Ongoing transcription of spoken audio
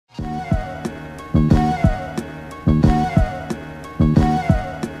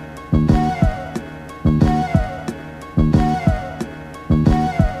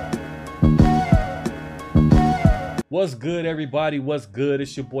What's good, everybody? What's good?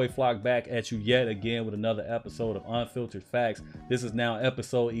 It's your boy Flock back at you yet again with another episode of Unfiltered Facts. This is now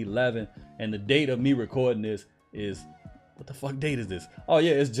episode 11, and the date of me recording this is, what the fuck date is this? Oh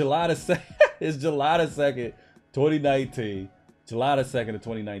yeah, it's July the 2nd. It's July the 2nd, 2019. July the 2nd of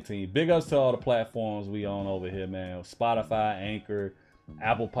 2019. Big ups to all the platforms we on over here, man. Spotify, Anchor,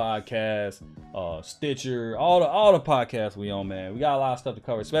 Apple Podcasts, Stitcher, all the podcasts we on, man. We got a lot of stuff to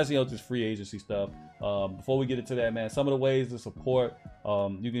cover, especially on this free agency stuff. Before we get into that, man, some of the ways to support,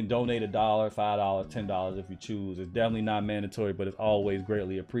 you can donate $1, $5, $10 if you choose. It's definitely not mandatory, but it's always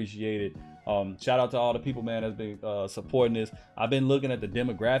greatly appreciated. Shout out to all the people, man, that's been supporting this. I've been looking at the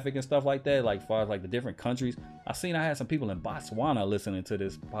demographic and stuff like that, like as far as like the different countries. I had some people in Botswana listening to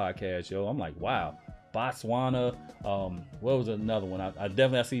this podcast, yo. I'm like, wow. Botswana, what was another one?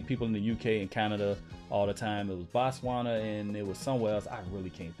 I see people in the UK and Canada all the time. It was Botswana and it was somewhere else. I really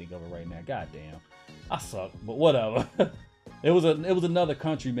can't think of it right now. God damn, I suck, but whatever. it was another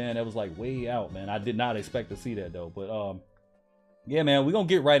country, man, that was like way out, man. I did not expect to see that though. But yeah, man, we're gonna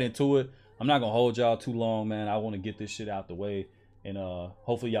get right into it. I'm not gonna hold y'all too long, man. I want to get this shit out the way, and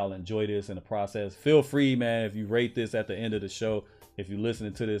hopefully y'all enjoy this in the process. Feel free, man, if you rate this at the end of the show. If you're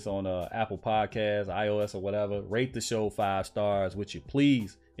listening to this on Apple Podcasts, iOS, or whatever, rate the show 5 stars, would you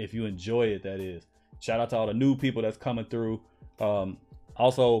please, if you enjoy it, that is. Shout out to all the new people that's coming through.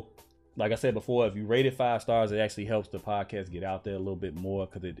 Also, like I said before, if you rate it 5 stars, it actually helps the podcast get out there a little bit more,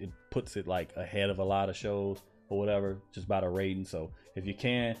 because it puts it like ahead of a lot of shows or whatever, just by the rating. So if you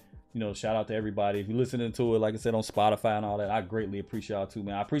can, shout out to everybody. If you're listening to it, like I said, on Spotify and all that, I greatly appreciate y'all too,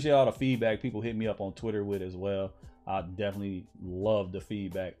 man. I appreciate all the feedback people hit me up on Twitter with as well. I definitely love the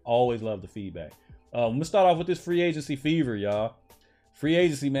feedback. Always love the feedback. I'm gonna start off with this free agency fever, y'all. Free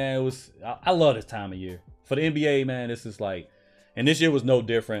agency, man, I love this time of year. For the NBA, man, this is like, and this year was no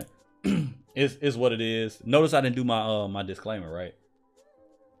different. It's what it is. Notice I didn't do my disclaimer, right?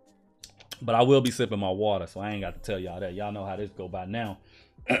 But I will be sipping my water, so I ain't got to tell y'all that. Y'all know how this go by now.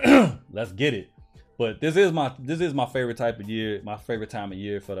 Let's get it. But this is my favorite type of year, my favorite time of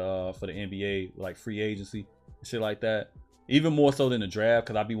year for the NBA, like free agency. Shit like that, even more so than the draft,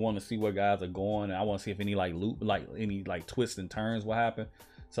 because I be wanting to see where guys are going, and I want to see if any any twists and turns will happen.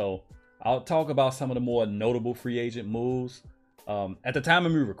 So I'll talk about some of the more notable free agent moves. At the time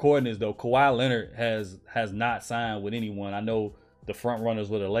of me recording this, though, Kawhi Leonard has not signed with anyone. I know the front runners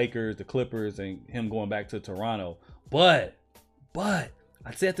were the Lakers, the Clippers, and him going back to Toronto. But I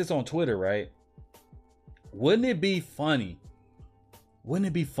said this on Twitter, right? Wouldn't it be funny?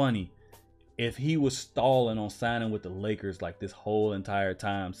 If he was stalling on signing with the Lakers like this whole entire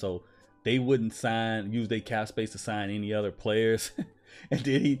time, so they wouldn't use their cap space to sign any other players, and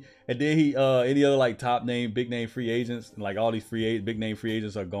then he any other like top name, big name free agents, like all these big name free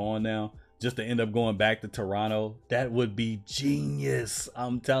agents are gone now, just to end up going back to Toronto. That would be genius.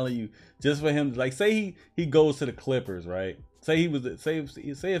 I'm telling you, just for him, like say he goes to the Clippers, right? Say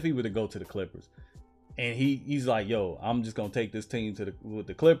if he were to go to the Clippers. And he's like, yo, I'm just gonna take this team with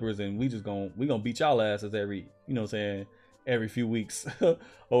the Clippers, and we gonna beat y'all asses every few weeks or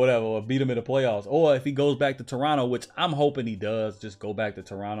whatever, or beat them in the playoffs. Or if he goes back to Toronto, which I'm hoping he does, just go back to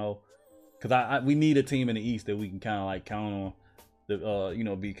Toronto, because we need a team in the East that we can kind of like count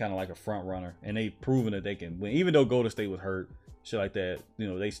on, be kind of like a front runner, and they've proven that they can win. Even though Golden State was hurt, shit like that,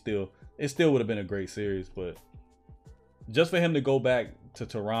 it still would have been a great series. But just for him to go back to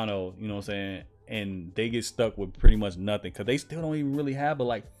Toronto, you know what I'm saying, and they get stuck with pretty much nothing, because they still don't even really have but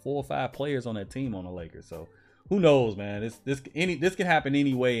like 4 or 5 players on that team on the Lakers. So who knows, man? This can happen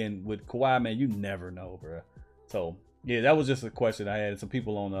anyway, and with Kawhi, man, you never know, bro. So yeah, that was just a question I had. Some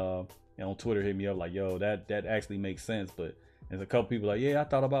people on Twitter hit me up like, yo, that actually makes sense. But there's a couple people like, yeah, I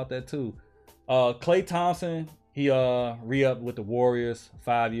thought about that too. Klay Thompson, he re-upped with the Warriors,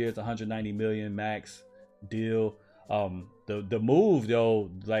 5 years, $190 million max deal. The move,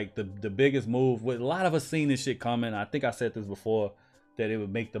 though, like the biggest move, with a lot of us seen this shit coming. I think I said this before, that it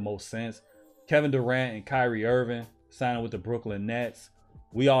would make the most sense. Kevin Durant and Kyrie Irving signing with the Brooklyn Nets.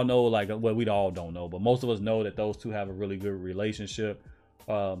 We all know, we all don't know, but most of us know that those two have a really good relationship.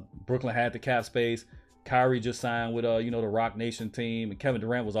 Brooklyn had the cap space. Kyrie just signed with the Rock Nation team, and Kevin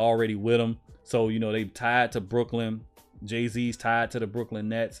Durant was already with them. So they tied to Brooklyn. Jay-Z's tied to the Brooklyn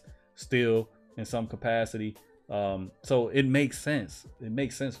Nets still in some capacity. So it makes sense. It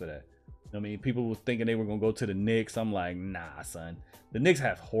makes sense for that. I mean, people were thinking they were going to go to the Knicks. I'm like, nah, son. The Knicks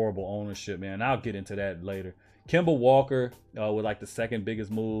have horrible ownership, man. I'll get into that later. Kemba Walker, with like the second biggest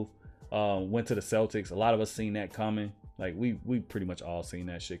move, went to the Celtics. A lot of us seen that coming. Like we pretty much all seen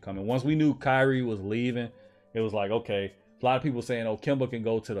that shit coming. Once we knew Kyrie was leaving, it was like, okay. A lot of people saying, oh, Kemba can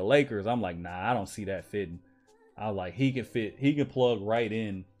go to the Lakers. I'm like, nah, I don't see that fitting. I was like, he can plug right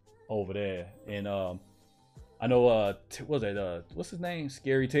in over there. And I know what's his name?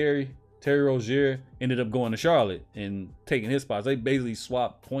 Scary Terry Rozier ended up going to Charlotte and taking his spots. They basically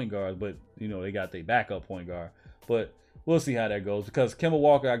swapped point guards, but you know they got their backup point guard. But we'll see how that goes because Kemba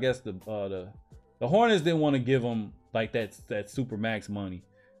Walker, I guess the Hornets didn't want to give him like that super max money.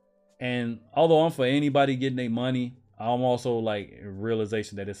 And although I'm for anybody getting their money, I'm also like a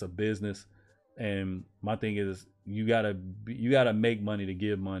realization that it's a business. And my thing is you gotta make money to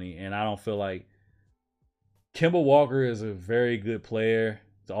give money. And I don't feel like Kemba Walker is a very good player.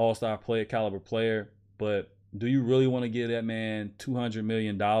 He's an all-star player, caliber player. But do you really want to give that man $200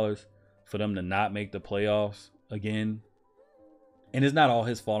 million for them to not make the playoffs again? And it's not all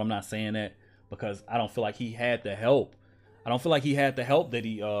his fault. I'm not saying that because I don't feel like he had the help. I don't feel like he had the help that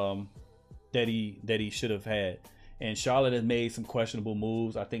he should have had. And Charlotte has made some questionable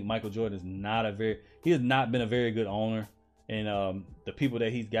moves. I think Michael Jordan he has not been a very good owner. And the people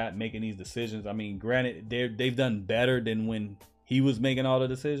that he's got making these decisions, I mean, granted, they've done better than when he was making all the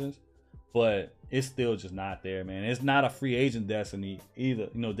decisions, but it's still just not there, man. It's not a free agent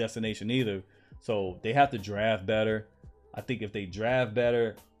destination either. So they have to draft better. I think if they draft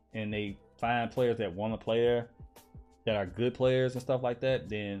better and they find players that want to play there, that are good players and stuff like that,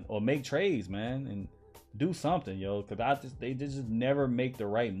 then or make trades, man, and do something, yo. Because they just never make the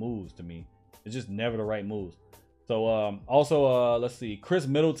right moves to me. It's just never the right moves. So also let's see, Chris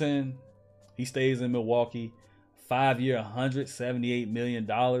Middleton, he stays in Milwaukee, 5-year, $178 million.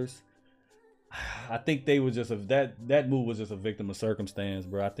 I think they were just that move was just a victim of circumstance,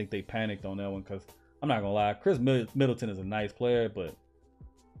 bro. I think they panicked on that one because I'm not gonna lie, Chris Middleton is a nice player, but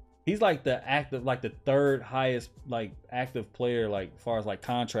he's like the third highest like active player like as far as like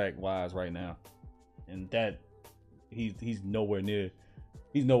contract wise right now, and that he's nowhere near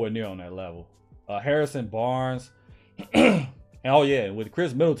on that level. Harrison Barnes, and oh yeah, with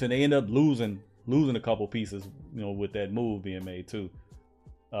Chris Middleton they end up losing a couple pieces, you know, with that move being made too.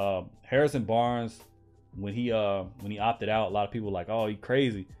 Harrison Barnes, when he opted out, a lot of people were like, oh, he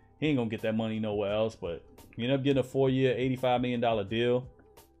crazy, he ain't gonna get that money nowhere else, but he ended up getting a 4-year, $85 million deal.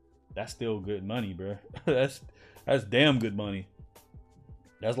 That's still good money, bro. that's damn good money.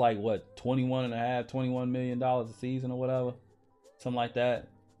 That's like what, $21 million a season or whatever, something like that.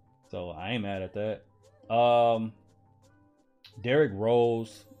 So I ain't mad at that. Derrick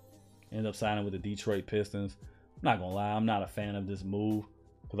Rose ended up signing with the Detroit Pistons. I'm not gonna lie, I'm not a fan of this move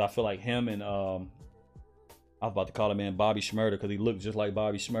because I feel like him and I was about to call him man Bobby Shmurda because he looked just like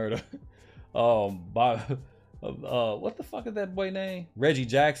Bobby Shmurda. What the fuck is that boy name? Reggie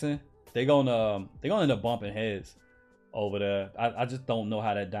Jackson. They're gonna end up bumping heads over there. I just don't know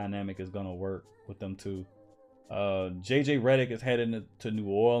how that dynamic is gonna work with them two. JJ Redick is heading to New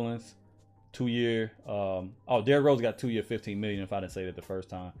Orleans, 2-year. Derrick Rose got 2-year, $15 million. If I didn't say that the first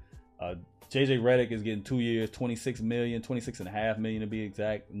time. JJ Redick is getting 2 years, $26 million, $26.5 million to be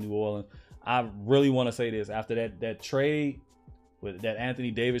exact. New Orleans. I really want to say this after that trade. With that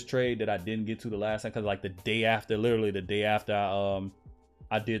Anthony Davis trade that I didn't get to the last time because like literally the day after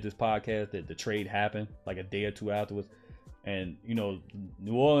I did this podcast, that the trade happened like a day or two afterwards. And you know,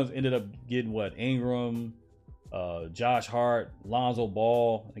 New Orleans ended up getting what, Ingram, Josh Hart, Lonzo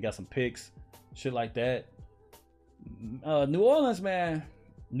Ball. They got some picks, shit like that. New Orleans, man.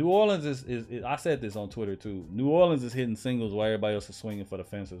 New Orleans is I said this on Twitter too. New Orleans is hitting singles while everybody else is swinging for the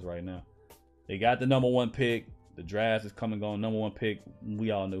fences right now. They got the number 1 pick. The draft is coming on. Number 1 pick.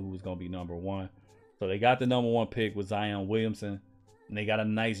 We all knew who was going to be number 1. So they got the number 1 pick with Zion Williamson. And they got a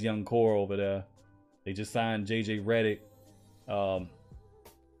nice young core over there. They just signed JJ Redick.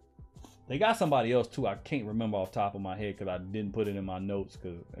 They got somebody else too. I can't remember off the top of my head because I didn't put it in my notes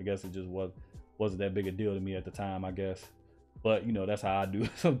because I guess it just wasn't that big a deal to me at the time, I guess. But you know, that's how I do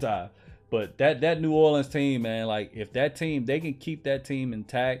sometimes. But that New Orleans team, man, like if that team, they can keep that team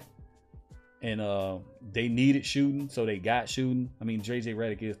intact. And they needed shooting, so they got shooting. I mean, JJ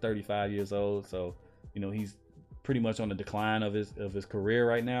Redick is 35 years old, so you know he's pretty much on the decline of his career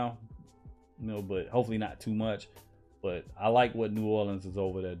right now. You know, but hopefully not too much. But I like what New Orleans is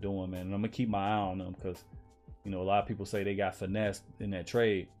over there doing, man. And I'm gonna keep my eye on them because you know a lot of people say they got finessed in that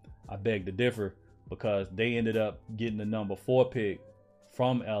trade. I beg to differ because they ended up getting the number 4 pick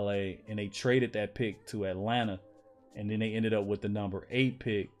from LA and they traded that pick to Atlanta, and then they ended up with the number 8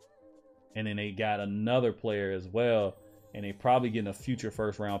 pick. And then they got another player as well. And they probably getting a future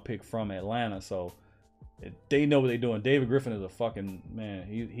first-round pick from Atlanta. So they know what they're doing. David Griffin is a fucking, man,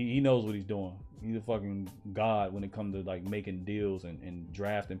 he knows what he's doing. He's a fucking god when it comes to like making deals and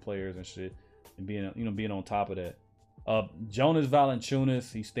drafting players and shit. And being on top of that. Jonas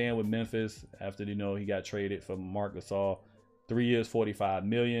Valanciunas, he's staying with Memphis after he got traded from Marc Gasol. 3 years, $45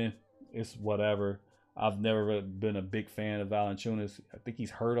 million. It's whatever. I've never really been a big fan of Valanciunas. I think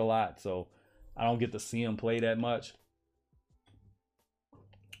he's hurt a lot, so I don't get to see him play that much.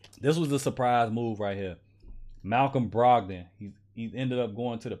 This was the surprise move right here. Malcolm Brogdon. He ended up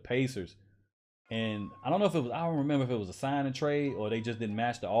going to the Pacers. And I don't remember if it was a sign and trade or they just didn't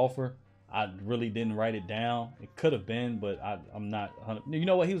match the offer. I really didn't write it down. It could have been, but I'm not. You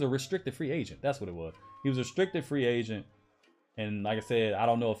know what? He was a restricted free agent. That's what it was. He was a restricted free agent. And like I said, I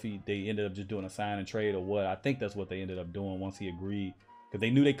don't know if they ended up just doing a sign and trade or what. I think that's what they ended up doing once he agreed. Because they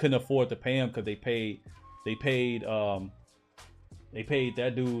knew they couldn't afford to pay him because they paid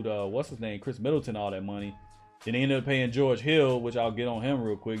that dude, what's his name? Chris Middleton, all that money. Then they ended up paying George Hill, which I'll get on him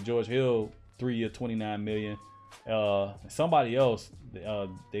real quick. George Hill, 3 year, $29 million. Somebody else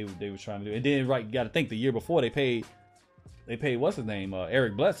they were trying to do. And then you got to think the year before they paid what's his name,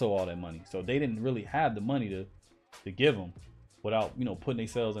 Eric Bledsoe, all that money. So they didn't really have the money to give him without putting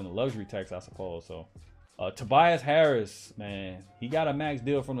themselves in a luxury tax, I suppose. So Tobias Harris, man, he got a max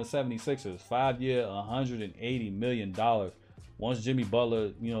deal from the 76ers, 5 year, $180 million. Once Jimmy Butler,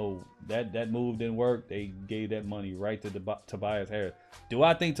 that move didn't work, they gave that money right to Tobias Harris. Do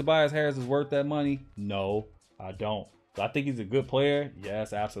I think Tobias Harris is worth that money? No, I don't. Do I think he's a good player?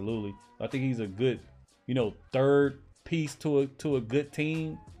 Yes, absolutely. I think he's a good, third piece to a good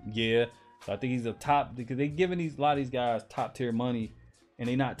team. Yeah. I think he's a top, because they're giving a lot of these guys top tier money, and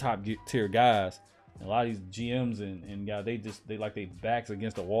they're not top tier guys. And a lot of these GMs and guys, they like their backs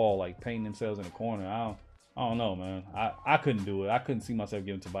against the wall, like painting themselves in the corner. I don't know, man. I couldn't do it. I couldn't see myself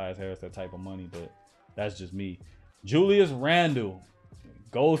giving Tobias Harris that type of money, but that's just me. Julius Randle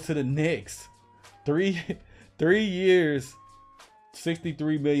goes to the Knicks. 3 years,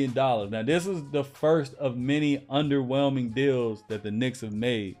 $63 million. Now, this is the first of many underwhelming deals that the Knicks have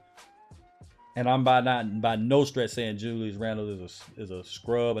made. And I'm by no stretch saying Julius Randle is a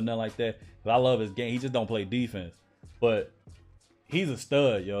scrub or nothing like that. I love his game. He just don't play defense. But he's a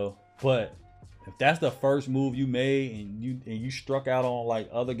stud, yo. But if that's the first move you made and you struck out on like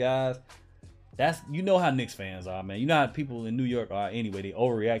other guys, that's how Knicks fans are, man. You know how people in New York are anyway. They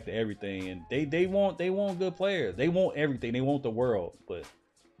overreact to everything, and they want good players. They want everything. They want the world, but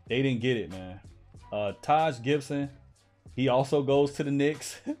they didn't get it, man. Taj Gibson, he also goes to the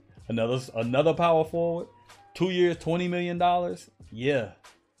Knicks. Another power forward. 2 years, $20 million. Yeah.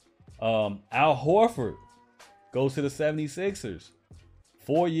 Al Horford goes to the 76ers.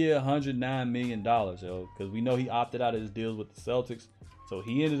 4 year, $109 million, yo. Because we know he opted out of his deals with the Celtics. So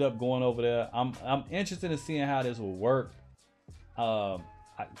he ended up going over there. I'm interested in seeing how this will work. Can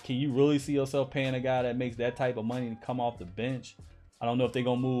you really see yourself paying a guy that makes that type of money to come off the bench? I don't know if they're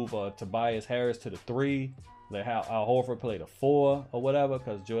going to move Tobias Harris to the 3. Let Al Horford play the 4 or whatever,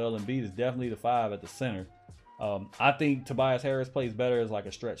 because Joel Embiid is definitely the 5 at the center. I think Tobias Harris plays better as like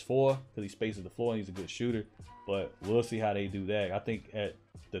a stretch 4 because he spaces the floor and he's a good shooter. But we'll see how they do that. I think at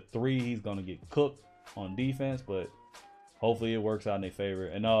the 3 he's gonna get cooked on defense, but hopefully it works out in their favor.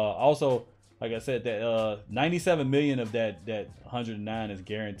 And also, like I said, that $97 million of that 109 is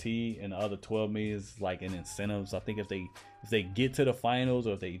guaranteed, and the other $12 million is like in incentives. I think if they get to the finals,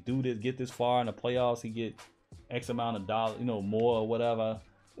 or if they get this far in the playoffs, he get X amount of dollars, more or whatever.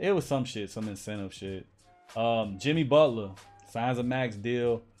 It was some incentive shit. Jimmy Butler signs a max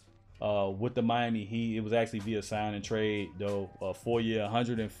deal with the Miami Heat. It was actually via sign and trade, though. 4 year,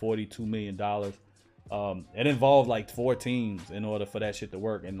 $142 million. It involved like 4 teams in order for that shit to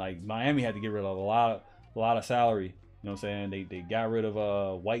work, and like Miami had to get rid of a lot of salary. You know what I'm saying? They got rid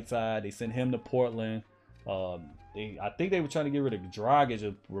of Whiteside. They sent him to Portland. I think they were trying to get rid of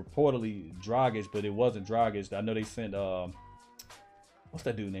Dragic, reportedly Dragic, but it wasn't Dragic. I know they sent what's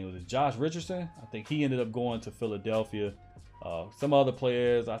that dude's name? Was it Josh Richardson? I think he ended up going to Philadelphia. Some other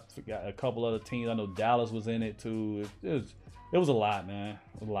players, I forgot a couple other teams. I know Dallas was in it too. It was a lot, man.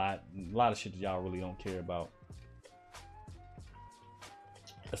 A lot of shit that y'all really don't care about.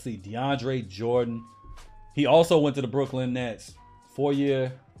 Let's see, DeAndre Jordan. He also went to the Brooklyn Nets. 4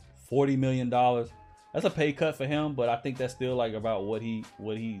 year, $40 million. That's a pay cut for him, but I think that's still like about what he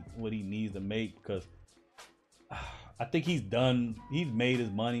needs to make, because I think he's done. He's made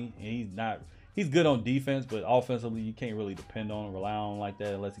his money, and he's good on defense, but offensively you can't really depend on, rely on like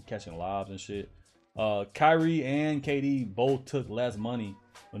that unless he's catching lobs and shit. Kyrie and KD both took less money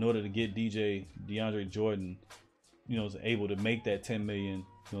in order to get DeAndre Jordan, is able to make that $10 million,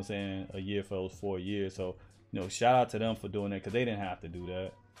 a year for those 4 years. So, shout out to them for doing that, because they didn't have to do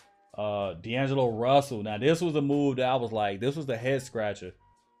that. D'Angelo Russell. Now, this was a move that I was like, this was the head scratcher.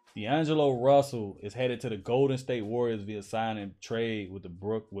 D'Angelo Russell is headed to the Golden State Warriors via sign and trade with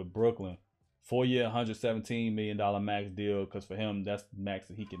Brooklyn. 4-year, $117 million max deal, because for him, that's the max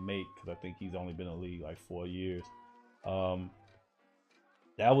that he can make, because I think he's only been in the league like 4 years.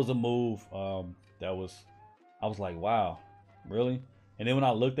 That was a move. I was like, wow, really? And then when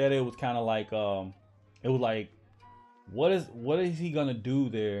I looked at it, it was kind of like, it was like, what is he gonna do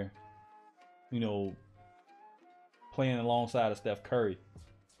there? You know, playing alongside of Steph Curry.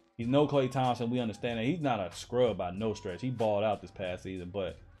 He's no Klay Thompson. We understand that he's not a scrub by no stretch. He balled out this past season,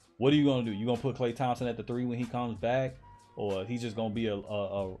 but what are you gonna do? You gonna put Klay Thompson at the 3 when he comes back, or he's just gonna be a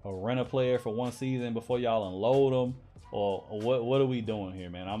renter player for 1 season before y'all unload him, or what are we doing here,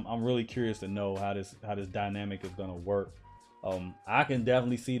 man? I'm really curious to know how this dynamic is gonna work. I can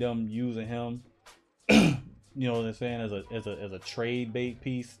definitely see them using him, you know what I'm saying, as a trade bait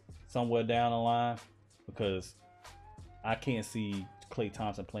piece somewhere down the line, because I can't see Klay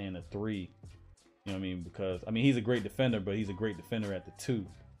Thompson playing the 3. You know what I mean? Because I mean, he's a great defender, but he's a great defender at the 2.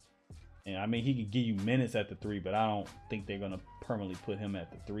 And I mean, he can give you minutes at the 3, but I don't think they're gonna permanently put him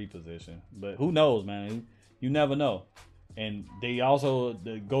at the 3 position. But who knows, man? You never know. And they also,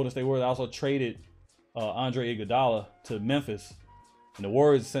 the Golden State Warriors also traded Andre Iguodala to Memphis. And the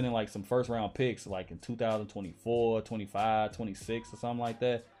Warriors sending like some first round picks like in 2024, 25, 26 or something like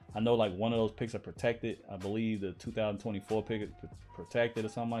that. I know like one of those picks are protected. I believe the 2024 pick is protected or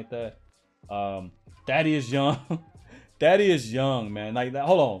something like that. That is young. That is young, man. Like,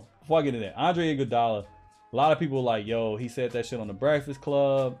 hold on. Before I get into that, Andre Iguodala, a lot of people like, yo, he said that shit on the Breakfast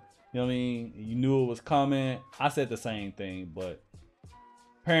Club. You know what I mean? You knew it was coming. I said the same thing, but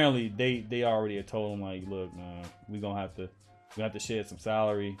apparently they already had told him, like, look, man, we have to shed some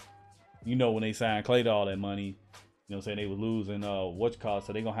salary. You know, when they signed Klay to all that money, you know what I'm saying, they were losing so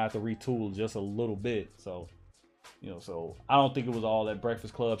they're gonna have to retool just a little bit. So, you know, so I don't think it was all that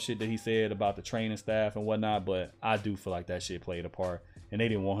Breakfast Club shit that he said about the training staff and whatnot, but I do feel like that shit played a part. And they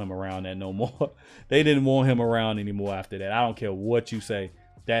didn't want him around that no more. They didn't want him around anymore after that. I don't care what you say.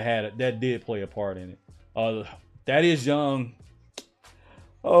 That did play a part in it. That is young.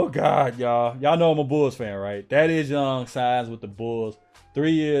 Oh God, y'all know I'm a Bulls fan, right? That is young. Signs with the Bulls.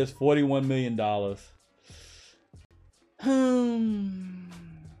 3 years, $41 million.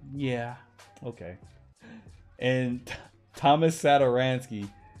 Yeah. Okay. And Thomas Satoransky,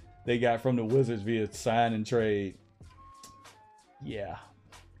 they got from the Wizards via sign and trade. Yeah.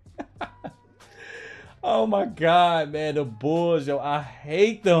 Oh my God, man, the Bulls, yo, I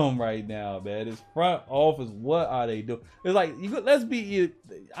hate them right now, man. This front office, what are they doing? It's like, let's be,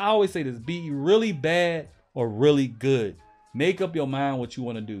 I always say this, be really bad or really good. Make up your mind what you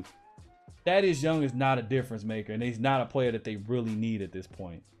want to do. Thaddeus Young is not a difference maker, and he's not a player that they really need at this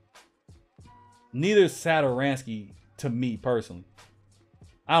point. Neither is Satoransky to me personally.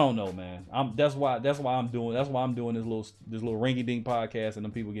 I don't know, man. That's why I'm doing this little rinky dink podcast, and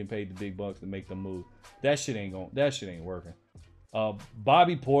them people getting paid the big bucks to make them move. That shit ain't working.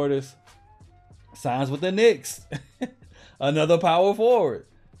 Bobby Portis signs with the Knicks. Another power forward.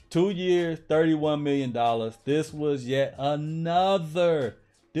 2 years, $31 million. This was yet another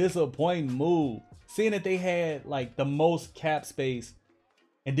disappointing move. Seeing that they had like the most cap space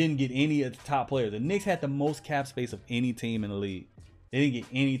and didn't get any of the top players. The Knicks had the most cap space of any team in the league. They didn't get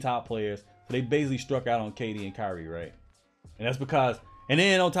any top players. So they basically struck out on KD and Kyrie, right? And that's because, and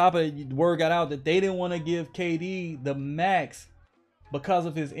then on top of it, the word got out that they didn't want to give KD the max because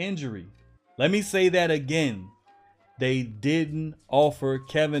of his injury. Let me say that again. They didn't offer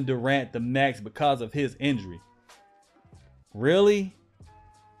Kevin Durant the max because of his injury. Really?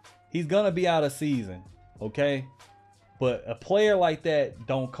 He's going to be out of season, okay? But a player like that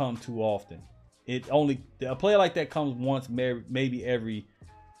don't come too often. A player like that comes once, maybe every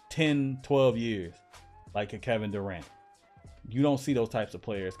 10, 12 years, like a Kevin Durant. You don't see those types of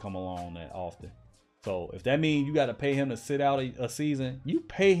players come along that often. So if that means you got to pay him to sit out a season, you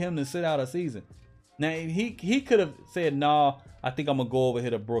pay him to sit out a season. Now, he could have said, nah, I think I'm going to go over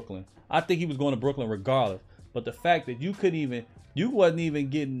here to Brooklyn. I think he was going to Brooklyn regardless. But the fact that you wasn't even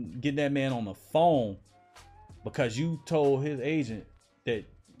getting that man on the phone because you told his agent that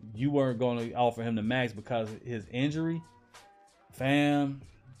you weren't going to offer him the max because of his injury. Fam,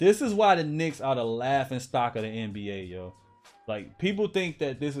 this is why the Knicks are the laughing stock of the NBA, yo. Like, people think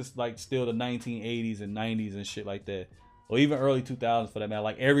that this is like still the 1980s and 90s and shit like that. Or even early 2000s for that matter.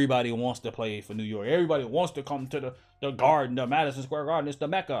 Like, everybody wants to play for New York. Everybody wants to come to the Garden, the Madison Square Garden. It's the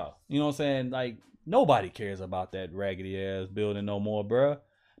Mecca. You know what I'm saying? Like, nobody cares about that raggedy ass building no more, bruh.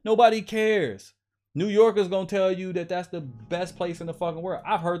 Nobody cares. New Yorkers gonna tell you that that's the best place in the fucking world.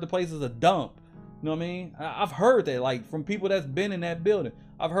 I've heard the place is a dump. You know what I mean? I've heard that, like, from people that's been in that building.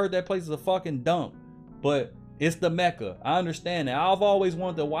 I've heard that place is a fucking dump, but it's the Mecca. I understand that. I've always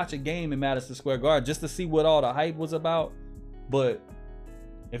wanted to watch a game in Madison Square Garden just to see what all the hype was about. But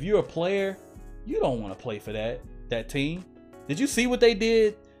if you're a player, you don't want to play for that team. Did you see what they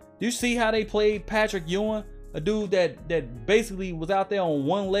did? Did you see how they played Patrick Ewing, a dude that basically was out there on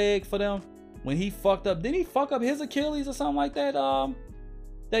one leg for them when he fucked up? Didn't he fuck up his Achilles or something like that?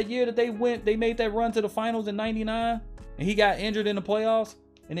 That year that they made that run to the finals in '99, and he got injured in the playoffs,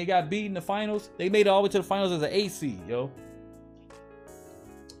 and they got beat in the finals. They made it all the way to the finals as an 8 seed, yo.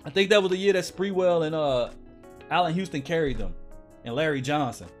 I think that was the year that Sprewell and Allen Houston carried them, and Larry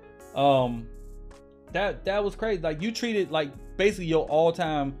Johnson. That was crazy. Like, you treated like basically your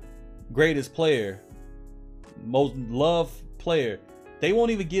all-time greatest player, most loved player. They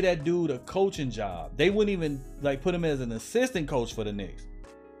won't even give that dude a coaching job. They wouldn't even like put him as an assistant coach for the Knicks.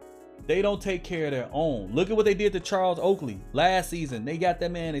 They don't take care of their own. Look at what they did to Charles Oakley last season. They got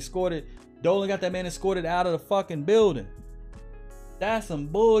that man, they scored it. Dolan got that man and scored it out of the fucking building. That's some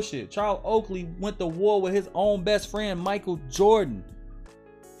bullshit. Charles Oakley went to war with his own best friend, Michael Jordan,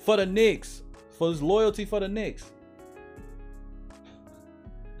 for the Knicks, for his loyalty for the Knicks.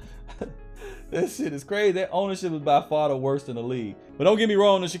 This shit is crazy. That ownership is by far the worst in the league. But don't get me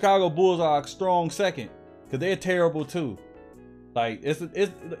wrong, the Chicago Bulls are a strong second, because they're terrible too. Like, it's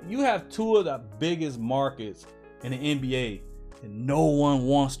you have two of the biggest markets in the NBA and no one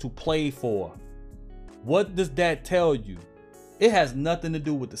wants to play for. What does that tell you? It has nothing to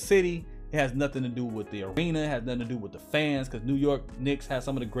do with the city. It has nothing to do with the arena. It has nothing to do with the fans, because New York Knicks has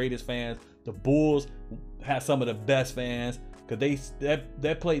some of the greatest fans. The Bulls have some of the best fans, because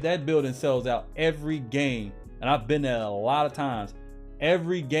that building sells out every game. And I've been there a lot of times.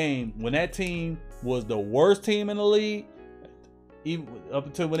 Every game, when that team was the worst team in the league, even up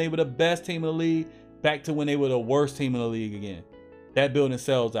until when they were the best team in the league, back to when they were the worst team in the league again, that building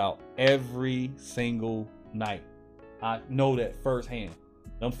sells out every single night. I know that firsthand.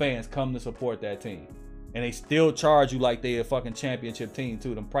 Them fans come to support that team, and they still charge you like they a fucking championship team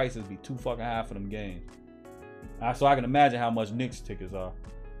too. Them prices be too fucking high for them games. So I can imagine how much Knicks tickets are.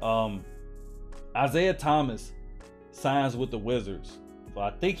 Isaiah Thomas signs with the Wizards, so I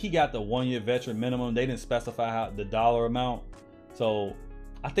think he got the 1-year veteran minimum. They didn't specify the dollar amount. So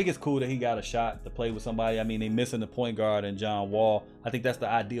I think it's cool that he got a shot to play with somebody. I mean, they missing the point guard and John Wall. I think that's the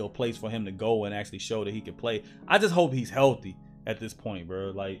ideal place for him to go and actually show that he can play. I just hope he's healthy at this point,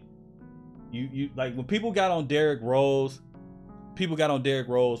 bro. Like, you like when people got on Derrick Rose,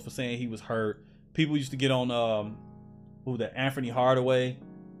 for saying he was hurt. People used to get on Anthony Hardaway,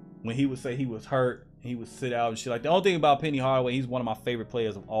 when he would say he was hurt and he would sit out and shit. Like, the only thing about Penny Hardaway, he's one of my favorite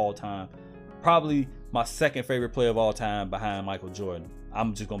players of all time. Probably my second favorite player of all time behind Michael Jordan.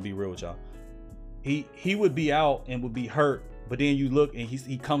 I'm just gonna be real with y'all. He would be out and would be hurt, but then you look and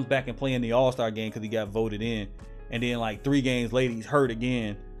he comes back and play in the All-Star game because he got voted in, and then like 3 games later he's hurt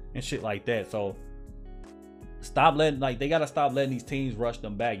again and shit like that. So they gotta stop letting these teams rush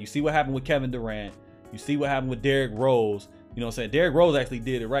them back. You see what happened with Kevin Durant. You see what happened with Derrick Rose. You know what I'm saying? Derrick Rose actually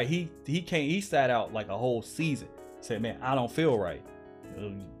did it right. He sat out like a whole season. Said, man, I don't feel right.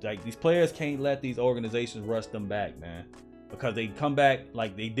 Like, these players can't let these organizations rush them back, man, because they come back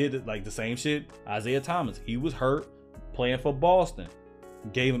like they did it, like the same shit. Isaiah Thomas, he was hurt playing for Boston,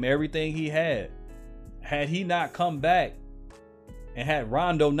 gave him everything he had. Had he not come back and had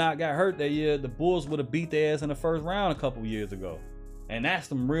Rondo not got hurt that year, the Bulls would have beat their ass in the first round a couple years ago. And that's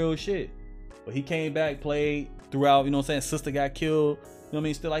some real shit. But he came back, played throughout, you know what I'm saying? Sister got killed. You know what I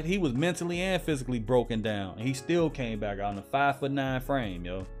mean? Still, like, he was mentally and physically broken down, and he still came back out in a 5'9" frame,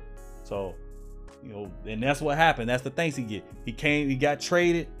 yo. So, you know, and that's what happened. That's the thanks he get. He got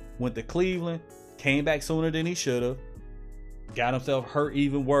traded, went to Cleveland, came back sooner than he should have, got himself hurt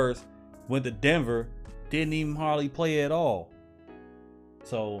even worse, went to Denver, didn't even hardly play at all.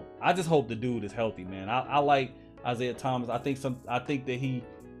 So I just hope the dude is healthy, man. I like Isaiah Thomas. I think that he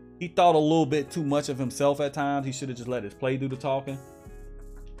thought a little bit too much of himself at times. He should have just let his play do the talking.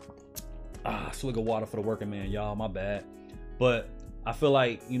 Swig of water for the working man, y'all. My bad. But I feel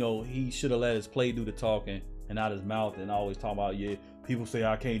like, you know, he should have let his play do the talking and not his mouth, and always talking about, yeah, people say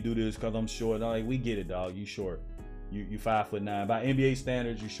I can't do this because I'm short. Like, we get it, dog. You short. You 5'9". By NBA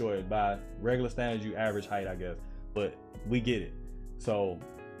standards, you short. By regular standards, you average height, I guess. But we get it. So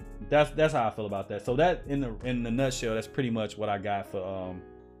that's how I feel about that. So that in the nutshell, that's pretty much what I got for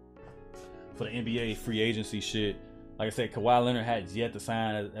the NBA free agency shit. Like I said, Kawhi Leonard had yet to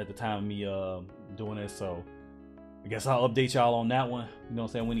sign at the time of me doing this, so I guess I'll update y'all on that one. You know what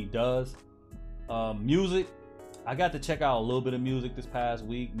I'm saying, when he does. Music, I got to check out a little bit of music this past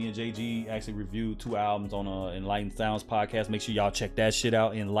week. Me and JG actually reviewed 2 albums on Enlightened Sounds podcast. Make sure y'all check that shit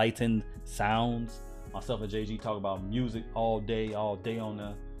out. Enlightened Sounds. Myself and JG talk about music all day on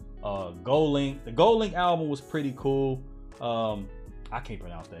the GoldLink. The GoldLink album was pretty cool. I can't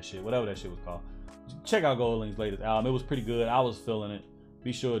pronounce that shit. Whatever that shit was called. Check out GoldLink's latest album. It was pretty good. I was feeling it.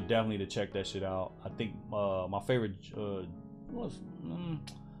 Be sure definitely to check that shit out. I think my favorite was.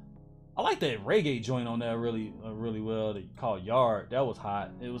 I like that reggae joint on there really well. That called Yard. That was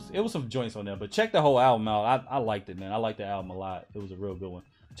hot. It was some joints on there, but check the whole album out. I liked it, man. I liked the album a lot. It was a real good one.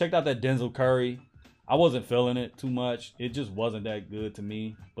 Checked out that Denzel Curry. I wasn't feeling it too much. It just wasn't that good to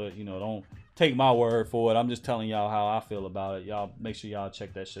me. But you know, don't take my word for it. I'm just telling y'all how I feel about it. Y'all make sure y'all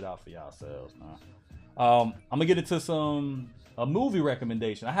check that shit out for yourselves. I'm gonna get into a movie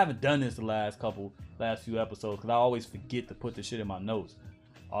recommendation. I haven't done this the last few episodes because I always forget to put the shit in my notes.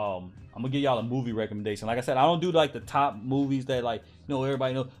 I'm gonna give y'all a movie recommendation. Like I said, I don't do like the top movies that like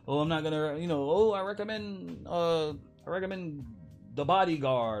everybody knows. Oh, I'm not gonna I recommend The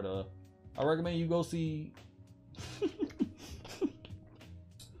Bodyguard. I recommend you go see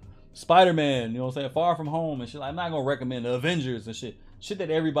Spider-Man. You know what I'm saying? Far From Home and shit. I'm not gonna recommend the Avengers and shit that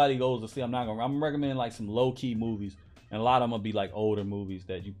everybody goes to see. I'm gonna recommend like some low key movies, and a lot of them will be like older movies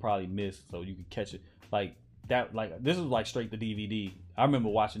that you probably missed, so you can catch it. Like that, like this is like straight to DVD. I remember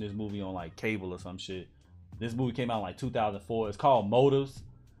watching this movie on like cable or some shit. This movie came out in like 2004. It's called Motives.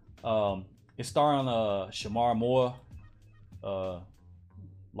 It's starring Shamar Moore,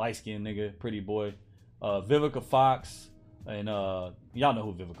 light skinned nigga, pretty boy, Vivica Fox, and y'all know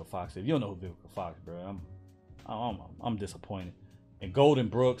who Vivica Fox is. If you don't know who Vivica Fox, bro, I'm disappointed. And Golden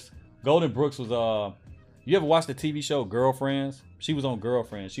Brooks. Golden Brooks was you ever watched the TV show Girlfriends? She was on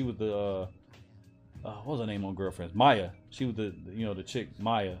Girlfriends. She was the what was her name on Girlfriends? Maya. She was the chick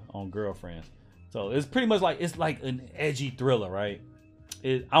Maya on Girlfriends. So it's pretty much like it's like an edgy thriller, right?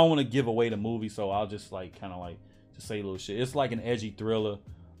 I don't want to give away the movie, so I'll just like kind of like just say a little shit. It's like an edgy thriller.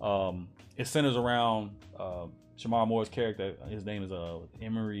 It centers around Shamar Moore's character. His name is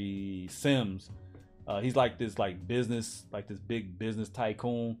Emery Sims. He's like this big business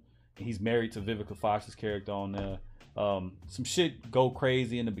tycoon. And he's married to Vivica Fox's character on there. Some shit go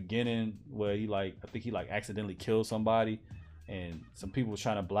crazy in the beginning where I think he accidentally killed somebody, and some people was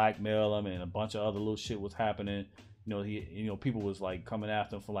trying to blackmail him, and a bunch of other little shit was happening. People was like coming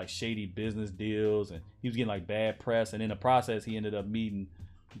after him for like shady business deals, and he was getting like bad press. And in the process, he ended up meeting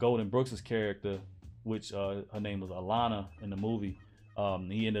Golden Brooks' character, which her name was Alana in the movie.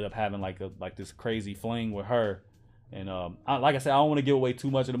 He ended up having like this crazy fling with her. And like I said, I don't want to give away too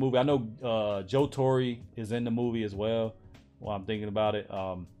much of the movie. I know Joe Torre is in the movie as well. While I'm thinking about it,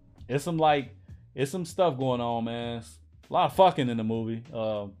 it's some stuff going on, man. It's a lot of fucking in the movie.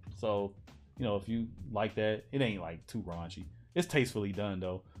 So if you like that, it ain't like too raunchy. It's tastefully done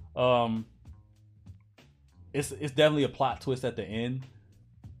though. It's definitely a plot twist at the end.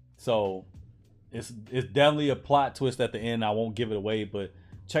 So it's definitely a plot twist at the end. I won't give it away, but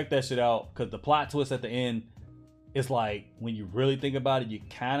check that shit out because the plot twist at the end. It's like when you really think about it, you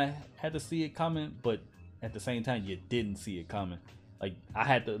kind of had to see it coming, but at the same time, you didn't see it coming. Like I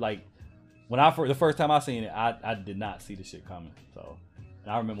had to the first time I seen it, I did not see the shit coming. So,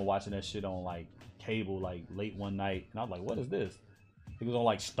 and I remember watching that shit on like cable like late one night, and I was like, "What is this?" It was on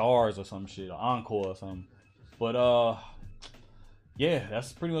like Stars or some shit or Encore or something. But yeah,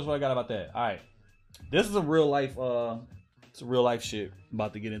 that's pretty much what I got about that. All right, this is a real life shit I'm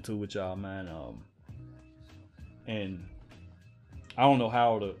about to get into with y'all, man. And I don't know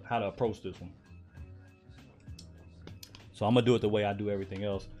how to approach this one. So I'm gonna do it the way I do everything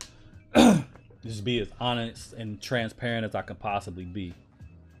else. Just be as honest and transparent as I can possibly be.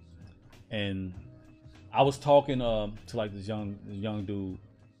 And I was talking to like this young dude,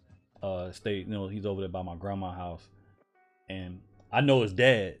 he's over there by my grandma's house, and I know his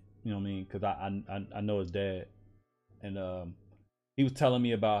dad. You know what I mean? Because I know his dad, and he was telling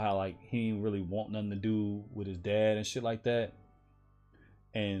me about how like he didn't really want nothing to do with his dad and shit like that.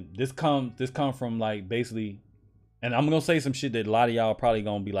 And this come from like basically, and I'm gonna say some shit that a lot of y'all are probably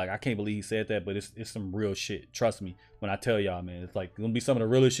gonna be like, I can't believe he said that, but it's some real shit. Trust me when I tell y'all, man. It's like gonna be some of the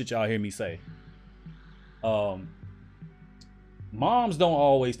realest shit y'all hear me say. Moms don't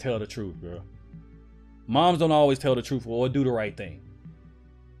always tell the truth, bro. Moms don't always tell the truth or do the right thing.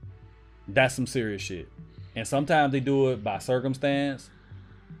 That's some serious shit. And sometimes they do it by circumstance.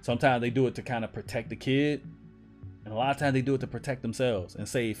 Sometimes they do it to kind of protect the kid. And a lot of times they do it to protect themselves and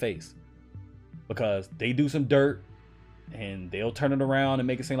save face. Because they do some dirt and they'll turn it around and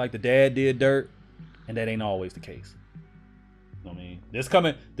make it seem like the dad did dirt. And that ain't always the case. I mean, this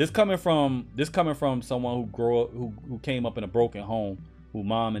coming from someone who came up in a broken home, who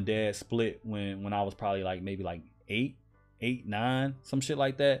mom and dad split when I was probably like maybe like eight, 9, some shit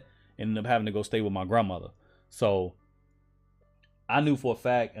like that, and ended up having to go stay with my grandmother. So I knew for a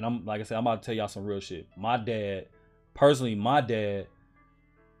fact, and I'm like I said, I'm about to tell y'all some real shit. My dad,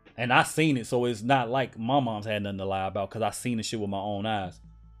 and I seen it, so it's not like my mom's had nothing to lie about because I seen the shit with my own eyes.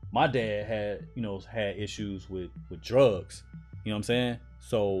 My dad had issues with drugs. You know what I'm saying?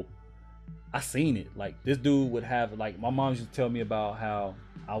 So I seen it. Like this dude would have, like, my mom used to tell me about how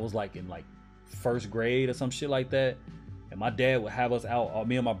I was like in like first grade or some shit like that. And my dad would have us out,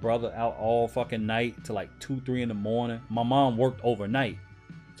 me and my brother out all fucking night to like 2, 3 in the morning. My mom worked overnight,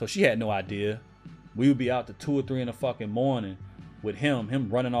 so she had no idea. We would be out to 2 or 3 in the fucking morning with him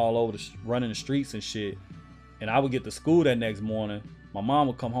running all over running the streets and shit. And I would get to school that next morning. My mom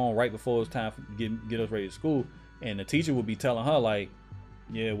would come home right before it was time to get us ready to school. And the teacher would be telling her like,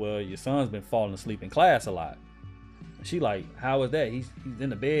 yeah, well, your son's been falling asleep in class a lot. She like, how is that? He's in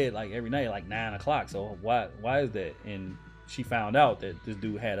the bed like every night, like 9 o'clock. So why is that? And she found out that this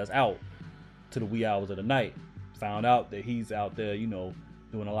dude had us out to the wee hours of the night. Found out that he's out there,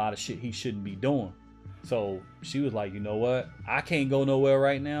 doing a lot of shit he shouldn't be doing. So she was like, you know what? I can't go nowhere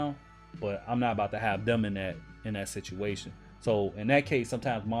right now, but I'm not about to have them in that situation. So in that case,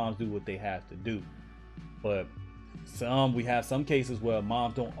 sometimes moms do what they have to do. But we have some cases where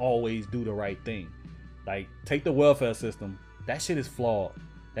moms don't always do the right thing. Like, take the welfare system. That shit is flawed.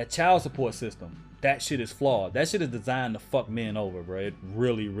 That child support system. That shit is flawed. That shit is designed to fuck men over, bro. It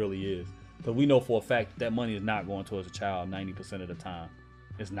really, really is. Because we know for a fact that money is not going towards a child 90% of the time.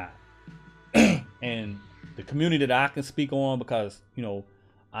 It's not. And the community that I can speak on, because,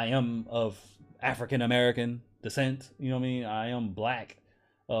 I am of African American descent. You know what I mean? I am black.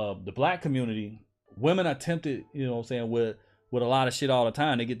 The black community, women are tempted, with a lot of shit all the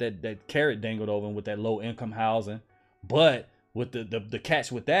time. They get that carrot dangled over them with that low income housing. But with the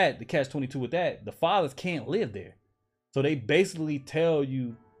catch with that, the catch 22 with that, the fathers can't live there. So they basically tell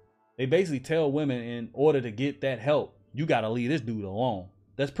women, in order to get that help, you got to leave this dude alone.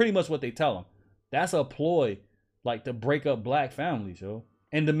 That's pretty much what they tell them. That's a ploy, like, to break up black families, yo.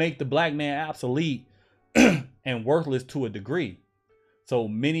 And to make the black man obsolete and worthless to a degree. So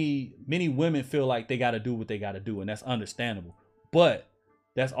many women feel like they got to do what they got to do, and that's understandable. But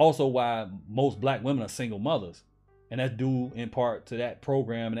that's also why most black women are single mothers. And that's due in part to that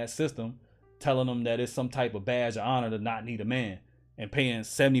program and that system telling them that it's some type of badge of honor to not need a man. And paying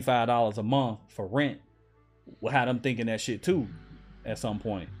 $75 a month for rent will have them thinking that shit too at some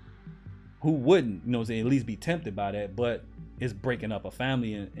point. Who wouldn't, at least be tempted by that? But it's breaking up a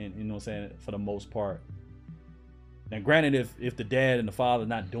family, and for the most part. Now, granted, if the dad and the father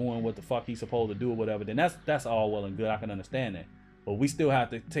not doing what the fuck he's supposed to do or whatever, then that's all well and good. I can understand that. But we still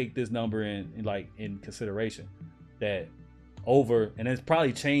have to take this number in consideration. That and it's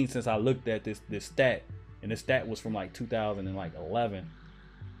probably changed since I looked at this stat, and this stat was from like 2011.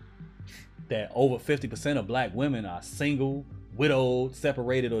 That over 50% of black women are single, widowed,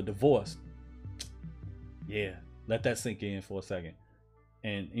 separated, or divorced. Yeah, let that sink in for a second.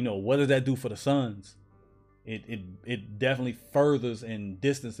 And what does that do for the sons? It definitely furthers and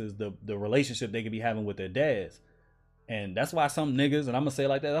distances the relationship they could be having with their dads. And that's why some niggas, and I'm gonna say it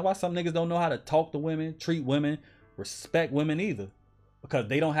like that, that's why some niggas don't know how to talk to women, treat women, respect women either. Because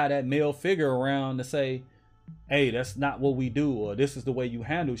they don't have that male figure around to say, hey, that's not what we do, or this is the way you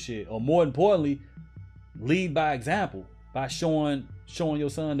handle shit. Or more importantly, lead by example, by showing your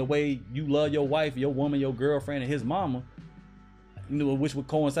son the way you love your wife, your woman, your girlfriend, and his mama. Which would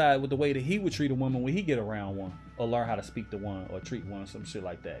coincide with the way that he would treat a woman when he get around one, or learn how to speak to one, or treat one, some shit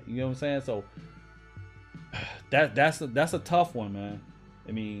like that. You know what I'm saying? So that's a tough one, man.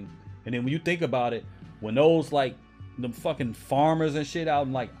 I mean, and then when you think about it, when those like them fucking farmers and shit out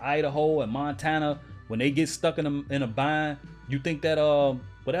in like Idaho and Montana, when they get stuck in a bind, you think that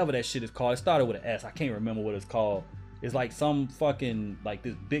whatever that shit is called, it started with an S. I can't remember what it's called. It's like some fucking, like,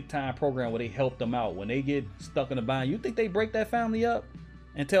 this big time program where they help them out when they get stuck in a bind. You think they break that family up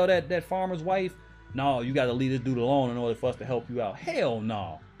and tell that farmer's wife, no, you got to leave this dude alone in order for us to help you out? Hell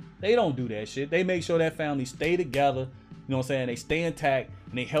no. They don't do that shit. They make sure that family stay together. You know what I'm saying? They stay intact,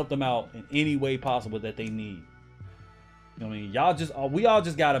 and they help them out in any way possible that they need. You know what I mean? We all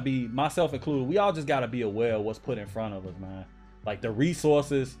just got to be, myself included, we all just got to be aware of what's put in front of us, man. Like the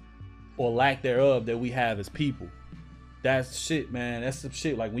resources or lack thereof that we have as people. That's shit, man. That's some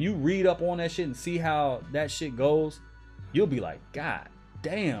shit. Like when you read up on that shit and see how that shit goes, you'll be like, God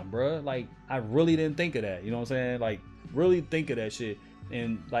damn, bro. Like, I really didn't think of that. You know what I'm saying? Like, really think of that shit.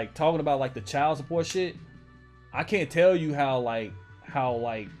 And like talking about like the child support shit, I can't tell you how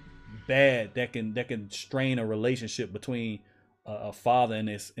bad that can strain a relationship between a father and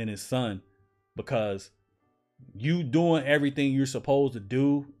his son, because you doing everything you're supposed to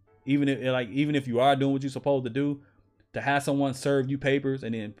do, even if you are doing what you're supposed to do, to have someone serve you papers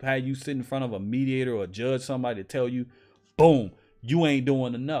and then have you sit in front of a mediator or a judge, somebody to tell you, boom, you ain't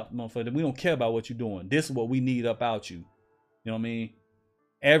doing enough, motherfucker. We don't care about what you're doing. This is what we need about you. You know what I mean?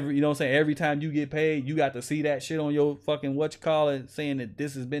 You know what I'm saying? Every time you get paid, you got to see that shit on your fucking saying that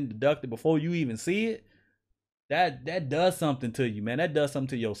this has been deducted before you even see it. That does something to you, man. That does something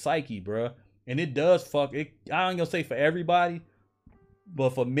to your psyche, bro. And it does fuck it. I ain't gonna say for everybody, but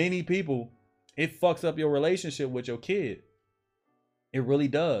for many people, it fucks up your relationship with your kid. It really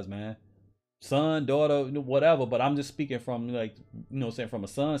does, man. Son, daughter, whatever. But I'm just speaking from from a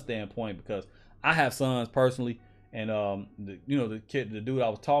son standpoint, because I have sons personally. And the dude I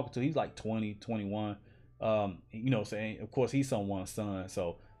was talking to, he's like 20, 21. Of course he's someone's son.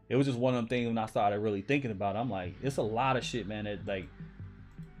 So it was just one of them things when I started really thinking about it. I'm like, it's a lot of shit, man, that like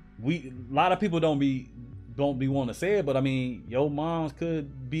a lot of people don't be wanting to say it, but I mean, your moms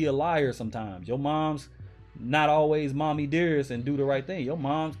could be a liar sometimes. Your mom's not always mommy dearest and do the right thing. Your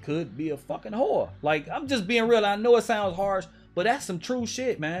moms could be a fucking whore. Like, I'm just being real. I know it sounds harsh, but that's some true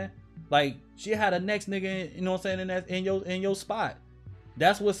shit, man. Like, she had a next nigga, you know what I'm saying, in your spot.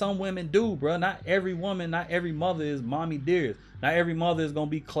 That's what some women do, bro. Not every woman, not every mother is mommy dearest. Not every mother is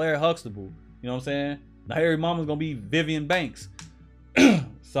gonna be Claire Huxtable. You know what I'm saying? Not every mama's gonna be Vivian Banks.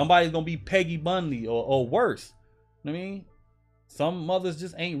 Somebody's gonna be Peggy Bundy or worse. You know what I mean? Some mothers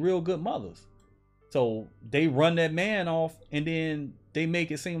just ain't real good mothers. So they run that man off, and then they make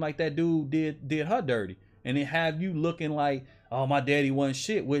it seem like that dude did her dirty. And then have you looking like, oh, my daddy wasn't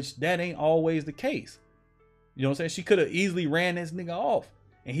shit, which that ain't always the case. You know what I'm saying? She could have easily ran this nigga off,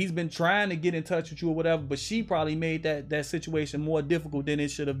 and he's been trying to get in touch with you or whatever, but she probably made that situation more difficult than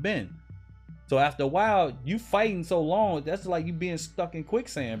it should have been. So after a while, you fighting so long, that's like you being stuck in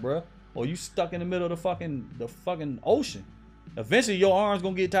quicksand, bro. Or you stuck in the middle of the fucking ocean. Eventually your arms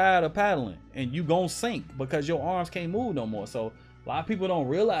gonna get tired of paddling, and you gonna sink because your arms can't move no more. So a lot of people don't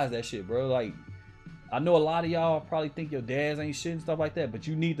realize that shit, bro. Like, I know a lot of y'all probably think your dads ain't shit and stuff like that, but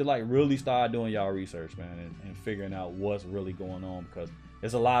you need to like really start doing y'all research, man, and figuring out what's really going on, because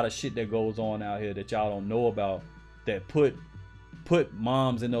there's a lot of shit that goes on out here that y'all don't know about, that put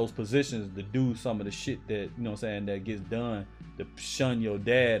moms in those positions to do some of the shit that, you know what I'm saying, that gets done to shun your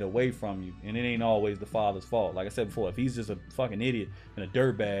dad away from you. And it ain't always the father's fault. Like I said before, if he's just a fucking idiot and a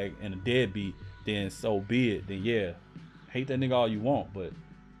dirtbag and a deadbeat, then so be it. Then yeah, hate that nigga all you want, but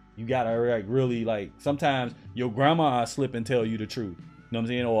you gotta like really, like, sometimes your grandma slip and tell you the truth. You know what I'm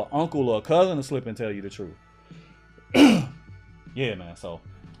saying? Or an uncle or a cousin will slip and tell you the truth. Yeah, man. So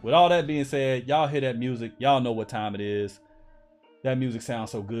with all that being said, y'all hear that music, y'all know what time it is. That music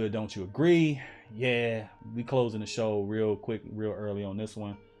sounds so good, don't you agree? Yeah, we closing the show real quick, real early on this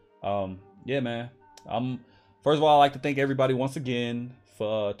one. Yeah, man. First of all, I'd like to thank everybody once again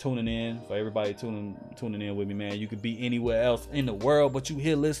for tuning in, for everybody tuning in with me, man. You could be anywhere else in the world, but you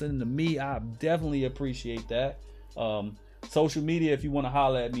here listening to me. I definitely appreciate that. Social media, if you want to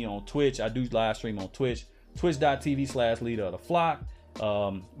holler at me on Twitch, I do live stream on Twitch, twitch.tv/leader of the flock. You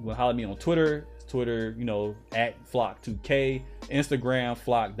want to holler at me on Twitter, at flock2k, Instagram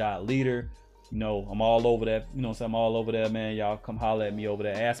flock.leader. I'm all over that. I'm all over there, man. Y'all come holler at me over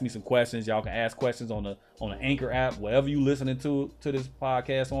there. Ask me some questions. Y'all can ask questions on the Anchor app. Whatever you listening to this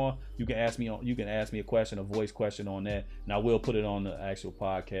podcast on, you can ask me a question, a voice question on that, and I will put it on the actual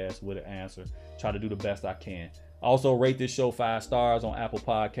podcast with an answer. Try to do the best I can. Also, rate this show 5 stars on Apple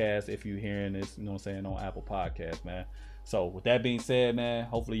Podcasts if you're hearing this, on Apple Podcasts, man. So with that being said, man,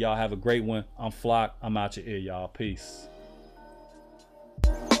 hopefully y'all have a great one. I'm Flock. I'm out your ear, y'all. Peace.